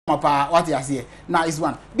what you say. Nice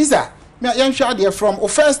one. Bisa, me young shot there from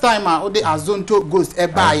first time the Azonto Ghost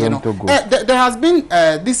buy, you know. There has been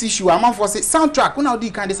this issue among for say soundtrack. Who now the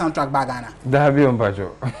kind of soundtrack bagana? That have you on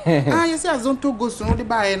Pacho. You say Azonto Ghost no the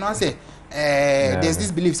buy, and I say there's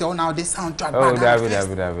this belief so now this soundtrack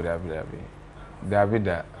bagana. David,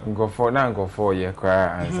 go for year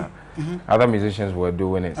cry answer. Other musicians were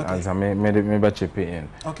doing it, and some maybe chip in.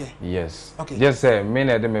 Okay. Yes. Okay. Just say, me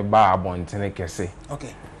na me bar bon tenekese.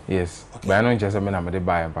 Okay. Yes. Okay. But I know just me na me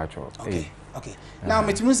buy and patrol. Okay. Okay. Now,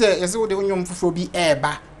 me to say, yes, the union for be air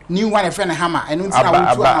ba. New one a friend hammer. I know it's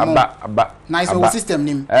a nice old system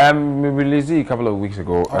name. We released it a couple of weeks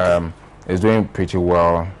ago. It's doing pretty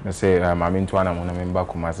well. Let's say I'm into one. I'm on a member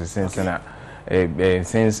Kumasi since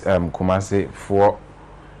Kumasi for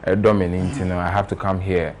a dominant. You know, I have to come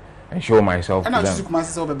here and show myself. And I choose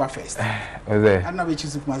Kumasi over first. Was there? I never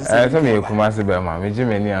choose Kumasi. Tell me Kumasi be man. Me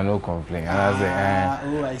Jimmy I no complain. And I say,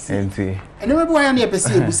 oh, I see. And remember why I never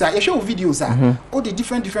see Busa. You show videos, all the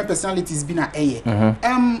different personalities been at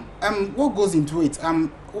what goes into it?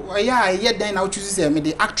 Yeah, then I'll choose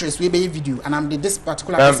the actress we be video, and I'm this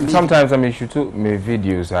particular person. Sometimes I may shoot my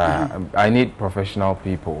videos. I need professional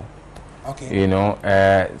people. Okay. You know,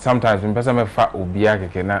 sometimes when person me fat ubia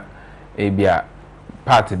keke na ebia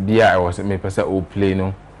part bia I was me person o play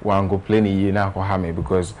no one go play ni na ko ha me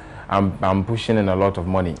because I'm pushing in a lot of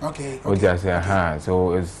money. Okay.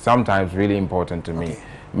 So it's sometimes really important to me.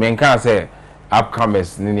 Me can say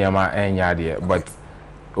upcomers ni niama enya de but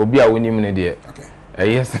obi a woni me de. Okay.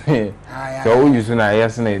 Yes. So we use na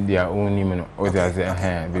yes na dia oni me no o just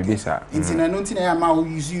say BISA. It's na no tin na ma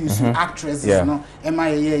we use actresses no e ma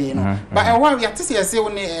you know. But why we have to say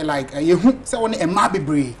one like you say one e ma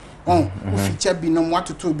bebre on feature bi no what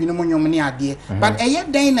to bi no nyom ne ade. But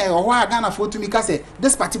then na o wa Ghana for to me ka say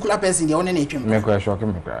this particular person dey on na etwem. Me ko shock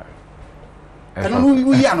me cry. I don't know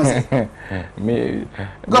who you say. Me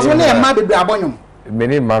because when e ma bebre abonyom.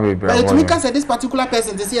 Many maybe but to me can say this particular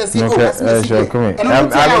person they say I think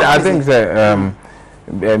that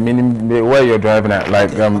where you're driving at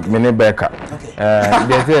like mini Becca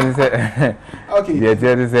they say okay they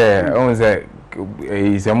say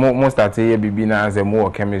it's a more start here be now as a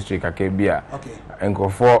more chemistry kakebia and go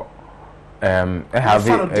for have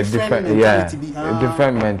a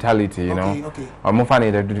different mentality, you know. I'm more funny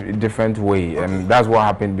a different way, and that's what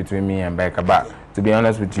happened between me and Becca. But to be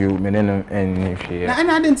honest with you, Meneno and she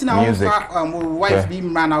I didn't know music. Wife be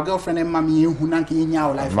man, our girlfriend and mommy who nanki in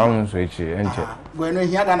your life. Mom switch, and when we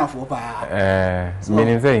hear Ghana for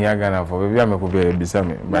meaning saying Ghana for baby, I'm a good beside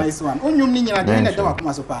me. Nice one. On your ninja at the end of the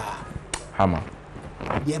Masopa Hammer.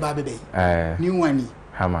 Yeah, baby. New one.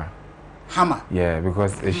 Hammer. Hammer. Yeah,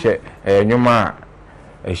 because a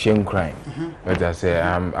shame crying. But I say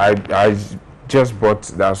I just brought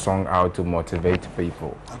that song out to motivate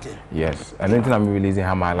people. Okay. Yes. And then I'm releasing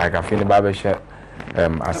Hammer like I feel the barber shop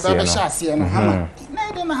I see no Hammer.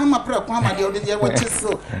 Na don't Hammer prep Hammer the what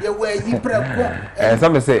so you wear you prep. And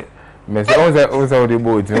some say also the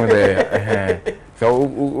boat so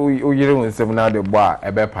you don't say now the bar a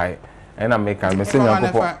be pie and I make a message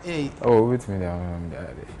oh wait me down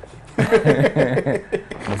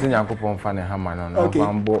Messing Yankopon fan Hammer no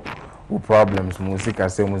bambo problems music I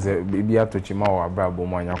say baby to chima or brabo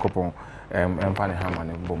man Yankopon fan Hammer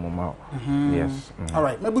no bomoma. Yes. All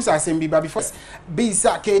right. Mebusa Sembi but before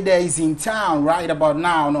BISA K-DEI is in town right about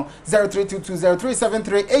now no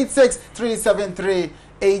 0322037386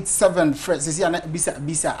 37387 fresh this year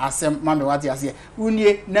BISA asem mame what you say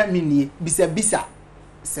unie na minie BISA BISA.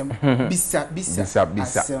 All right, BISA.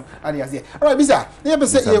 You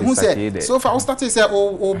say who said so far. I started say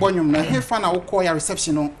oh bonyum na here fan na call your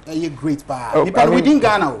reception no great pa. Within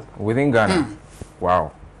Ghana. Within Ghana.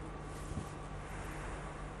 Wow.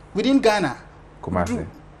 Within Ghana. Kumasi.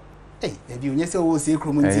 Hey, if you say wo say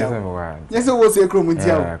kromuntia. Yes, wo say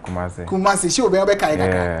kromuntia. Kumasi. Kumasi show be kai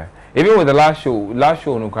kaka. Even with the last show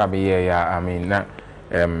no kwa be yeah. I mean,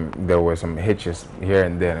 there were some hitches here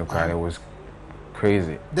and there. It was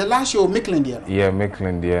crazy. The last show, Mickland, yeah,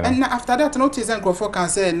 Mickland, yeah. And after that, notice and Crawford can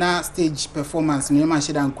say na stage performance. No man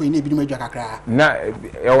should and Queen be no kakra. Nah,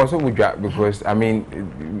 I was over drag because I mean,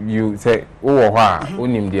 you say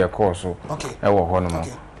unim their course. Okay.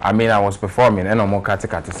 I mean, I was performing and no more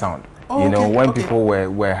kati sound. You know, when people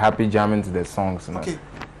were happy jamming to the songs. Okay.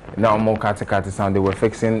 Now more kati sound. They were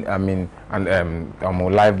fixing. I mean, and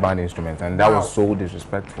more live band instruments, and that was so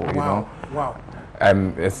disrespectful. You know. Wow.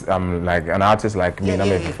 it's like an artist like me,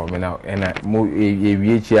 I'm performing now, and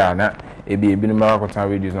radios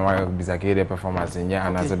no BISA K-DEI performance in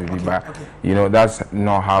and as a baby, but you know that's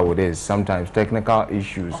not how it is. Sometimes technical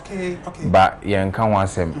issues, but yeah, and can't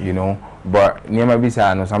want them, you know. But near my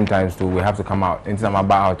BISA, no, sometimes too we have to come out. Into my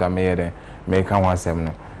back out, I made can't want them,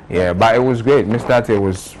 no. Yeah, but it was great. Mr. T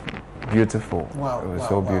was beautiful. Wow, it was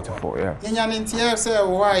so beautiful. Yeah. Yanyantia say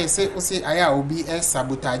why say aya obi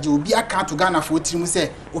sabotage obi aka to Ghana for tirim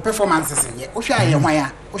say o performances nye. O hwa ye hwan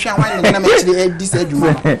a. O hwa hwan na machire this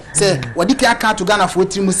adwuma no. Say wodi ka aka to Ghana for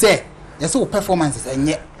tirim say yes o performances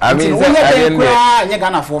nye. I mean nye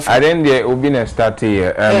Ghana for. I didn't there obi na start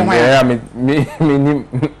here. Yeah, me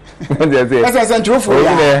what they say. That's a for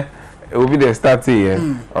ya. Obi there start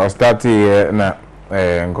here or start here na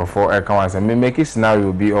go for me make it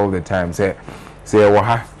scenario be all the time say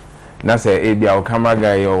waha na say ebia o camera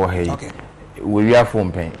guy or hey we are phone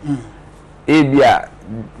pen ebia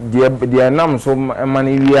dia nam so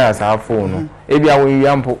many years our phone ebia we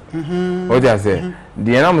yampo what I say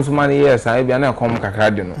dia nam so many years ebia na come kakra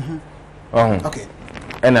de no okay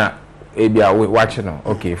ena ebia we watch no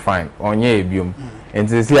okay fine onye ebiom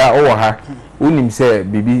enti say o ha unim say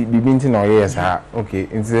bibi nti no yes ha okay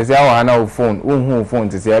nti say awa na phone unhu phone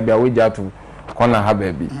nti say bia we jatu kona ha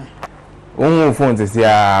baby unhu phone nti say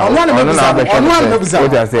all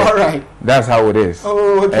right, that's how it is.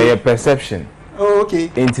 Okay. A perception. Okay.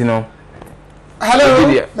 Nti no hello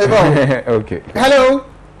okay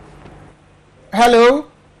hello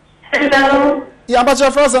yeah but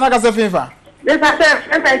your first na ka say fifa this is a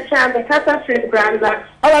chance kasa free granda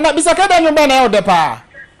ala na BISA K-DEI nyumba na ode pa.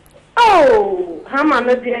 Oh, how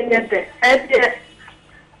many there?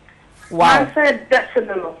 Wow. Answer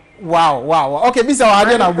definitely. Wow. Okay, BISA wa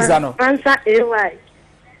ade na BISA no. Answer AY.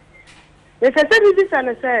 If I say BISA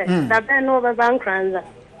no say, that ben no be bank kranza.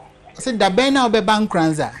 Say that ben na be bank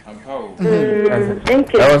kranza.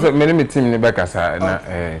 Thank you. I was me team ni be kasa na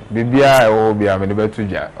bibia e wo bia me be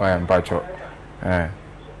tuja o ya mpacho.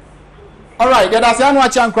 All right, that's the annual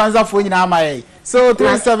chan kranza for nyina amaye. So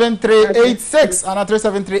 37386 and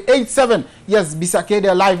 37387. Yes, BISA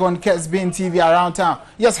K-DEI live on KSBN TV around town.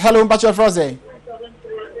 Yes, hello, Mpacho Froze.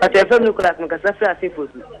 Ate FM Nicholas Mukasa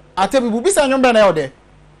Asifusu. Ate bibu BISA nyomba na yode.